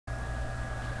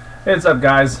Hey, what's up,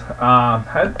 guys?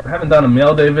 Haven't done a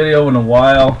mail day video in a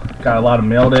while. Got a lot of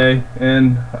mail day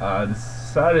in.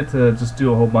 Decided to just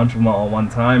do a whole bunch of them all at one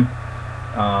time.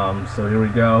 So here we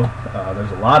go.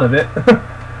 There's a lot of it.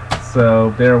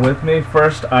 So bear with me.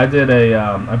 First, I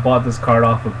bought this card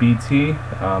off of BT,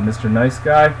 Mr. Nice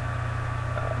Guy.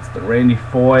 It's the Randy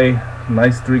Foy,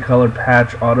 nice 3-colored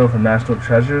patch auto from National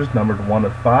Treasures, numbered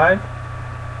 1/5.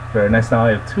 Very nice. Now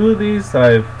I have 2 of these, so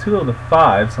I have 2 of the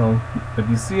 5, so if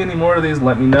you see any more of these,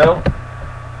 let me know.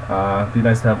 It'd be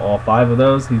nice to have all 5 of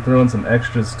those. He threw in some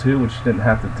extras too, which you didn't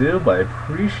have to do, but I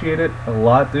appreciate it a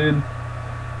lot, dude.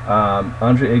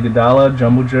 Andre Iguodala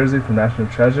jumbo jersey from National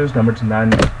Treasures, number to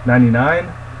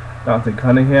 99. Dante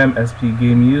Cunningham SP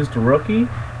game used rookie,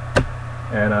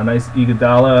 and a nice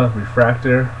Iguodala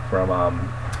refractor from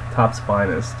Topps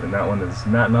Finest, and that one is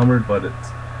not numbered, but it's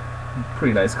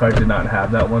pretty nice card. Did not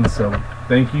have that one, so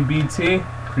thank you, BT.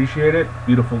 Appreciate it.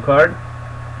 Beautiful card.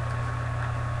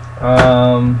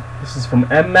 This is from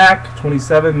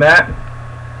Mmac27 Matt.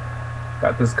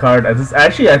 Got this card. I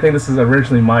think this is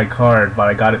originally my card, but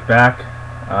I got it back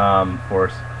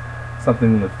for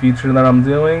something in the future that I'm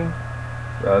doing.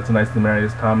 It's a nice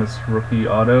Demaryius Thomas rookie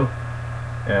auto,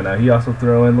 and he also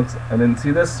threw in. I didn't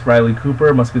see this. Riley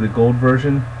Cooper, must be the gold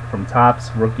version from Topps,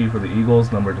 rookie for the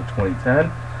Eagles, number to 2010.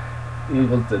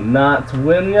 Eagles did not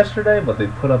win yesterday, but they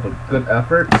put up a good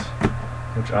effort,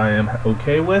 which I am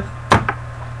okay with.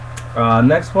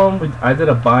 Next one, I did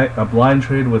a blind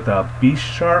trade with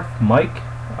Beastscharf Mike.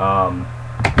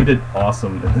 He did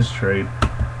awesome in this trade.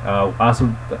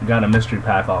 Also got a mystery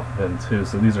pack off of him too,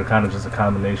 so these are kind of just a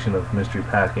combination of mystery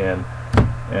pack and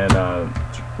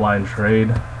blind trade.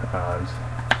 Just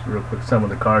real quick, some of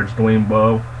the cards: Dwayne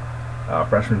Bowe,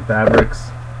 Freshman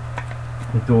Fabrics,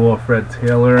 dual Fred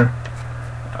Taylor.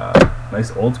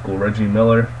 Nice old school Reggie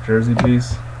Miller jersey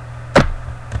piece.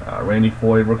 Randy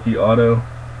Foy rookie auto.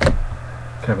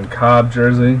 Kevin Cobb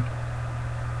jersey.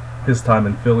 His time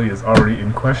in Philly is already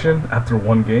in question after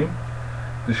 1 game.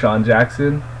 Deshaun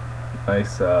Jackson,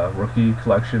 nice rookie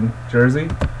collection jersey.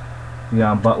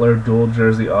 Deion Butler dual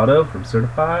jersey auto from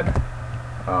Certified.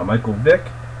 Michael Vick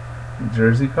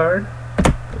jersey card.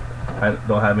 I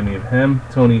don't have any of him.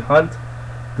 Tony Hunt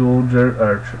dual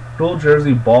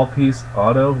jersey ball piece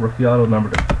auto, rookie auto number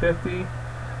to 50.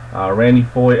 Randy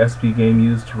Foy SP game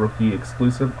used rookie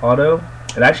exclusive auto.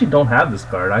 I actually don't have this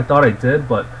card. I thought I did,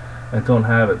 but I don't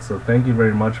have it. So thank you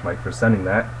very much, Mike, for sending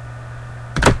that.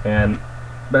 And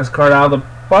best card out of the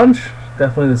bunch,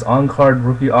 definitely this on-card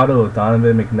rookie auto of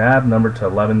Donovan McNabb, number to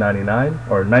 1199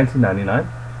 or 1999.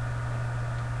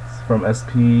 It's from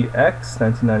SPX,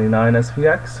 1999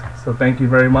 SPX. So thank you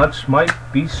very much, Mike.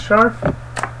 Beastscharf.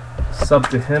 Sub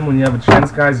to him when you have a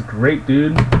chance, guys. Great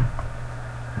dude.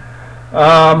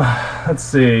 Let's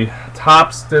see.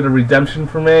 Topps did a redemption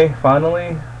for me,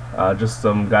 finally. Just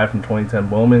some guy from 2010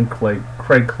 Bowman,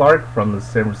 Craig Clark from the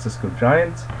San Francisco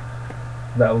Giants.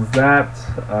 That was that.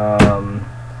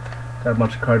 Got a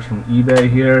bunch of cards from eBay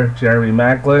here. Jeremy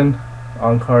Maclin,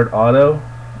 on-card auto.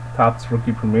 Topps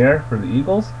rookie premiere for the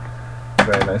Eagles.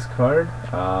 Very nice card.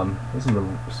 This is a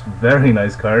very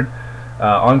nice card.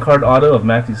 On-card auto of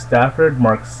Matthew Stafford,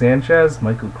 Mark Sanchez,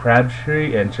 Michael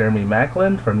Crabtree, and Jeremy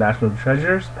Maclin from National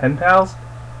Treasures, Pen Pals.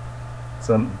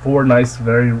 Some 4 nice,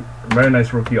 very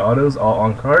nice rookie autos, all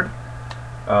on card.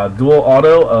 Dual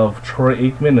auto of Troy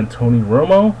Aikman and Tony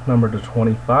Romo, number to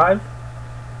 25,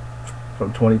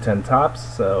 from 2010 Topps.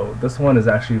 So this one is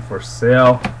actually for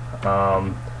sale.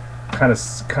 Kind of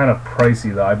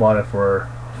pricey though. I bought it for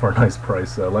a nice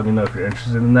price. So let me know if you're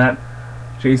interested in that.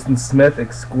 Jason Smith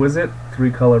exquisite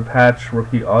 3-color patch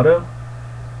rookie auto,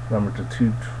 number to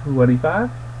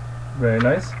 225. Very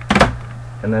nice.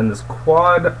 And then this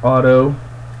quad auto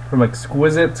from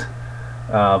Exquisite,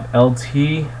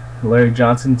 LT, Larry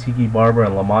Johnson, Tiki Barber,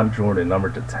 and Lamont Jordan,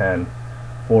 number to 10,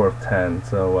 4 of 10.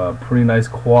 So pretty nice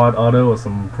quad auto with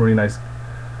some pretty nice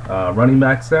running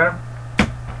backs there.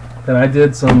 Then I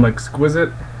did some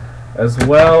Exquisite as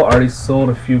well. Already sold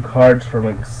a few cards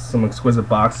from some Exquisite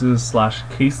boxes /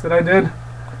 case that I did.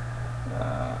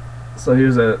 So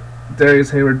here's a Darius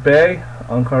Hayward-Bay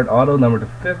on-card auto, number to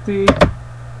 50.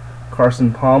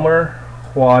 Carson Palmer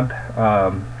quad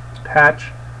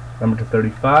patch, number to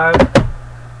 35.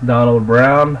 Donald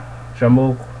Brown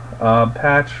jumbo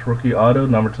patch rookie auto,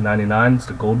 number to 99. It's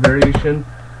the gold variation.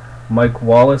 Mike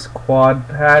Wallace quad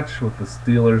patch with the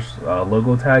Steelers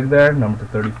logo tag there, number to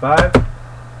 35.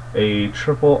 A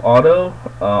triple auto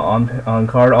on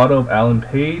card auto of Alan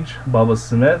Page, Bubba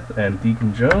Smith, and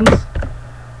Deacon Jones,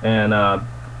 and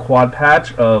quad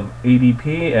patch of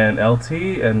ADP and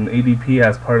LT, and ADP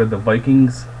as part of the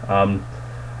Vikings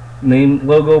name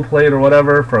logo plate or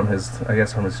whatever from his, I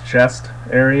guess from his chest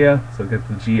area. So get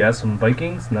the GS from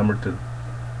Vikings, number to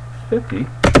 50.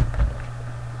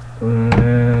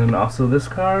 And also this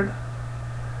card,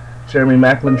 Jeremy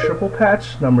Maclin triple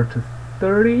patch, number to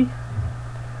 30.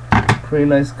 Pretty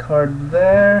nice card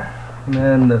there. And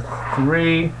then the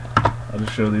three, I'll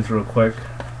just show these real quick.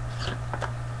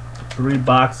 3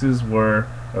 boxes were,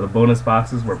 or the bonus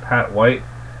boxes were Pat White,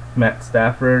 Matt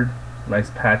Stafford, nice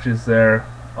patches there,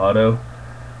 auto,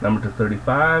 number to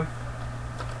 35.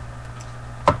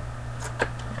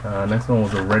 Next one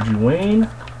was a Reggie Wayne,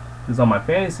 who's on my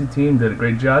fantasy team, did a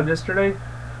great job yesterday.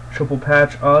 Triple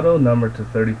patch auto, number to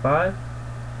 35.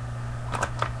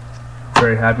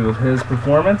 Very happy with his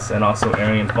performance, and also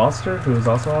Arian Foster, who is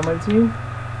also on my team.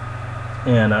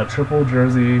 And a triple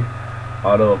jersey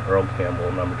auto of Earl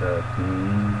Campbell, number to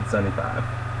 75.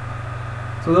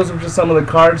 So those are just some of the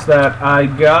cards that I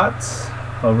got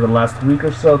over the last week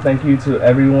or so. Thank you to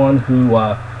everyone who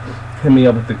hit me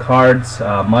up with the cards.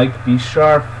 Mike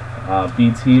Beastscharf,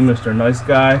 BT, Mr. Nice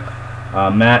Guy,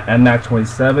 Matt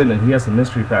Mmac27, and he has some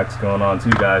mystery packs going on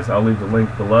too, guys. I'll leave the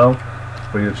link below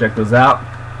for you to check those out.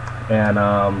 And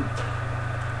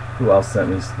who else sent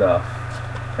me stuff?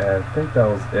 And I think that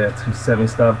was it. Who sent me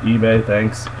stuff? eBay,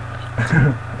 thanks.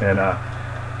 And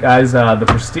guys, the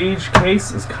Prestige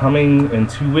case is coming in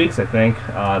 2 weeks, I think.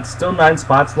 It's still 9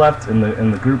 spots left in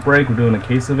the group break. We're doing a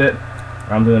case of it.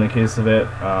 I'm doing a case of it.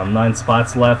 9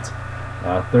 spots left.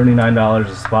 $39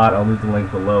 a spot. I'll leave the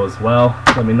link below as well.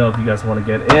 Let me know if you guys want to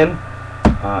get in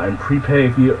and prepay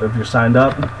if you're signed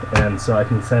up, and so I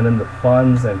can send in the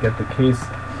funds and get the case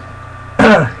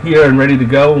here and ready to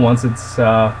go once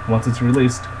it's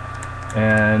released.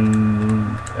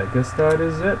 And I guess that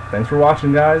is it. Thanks for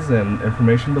watching, guys, and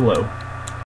information below.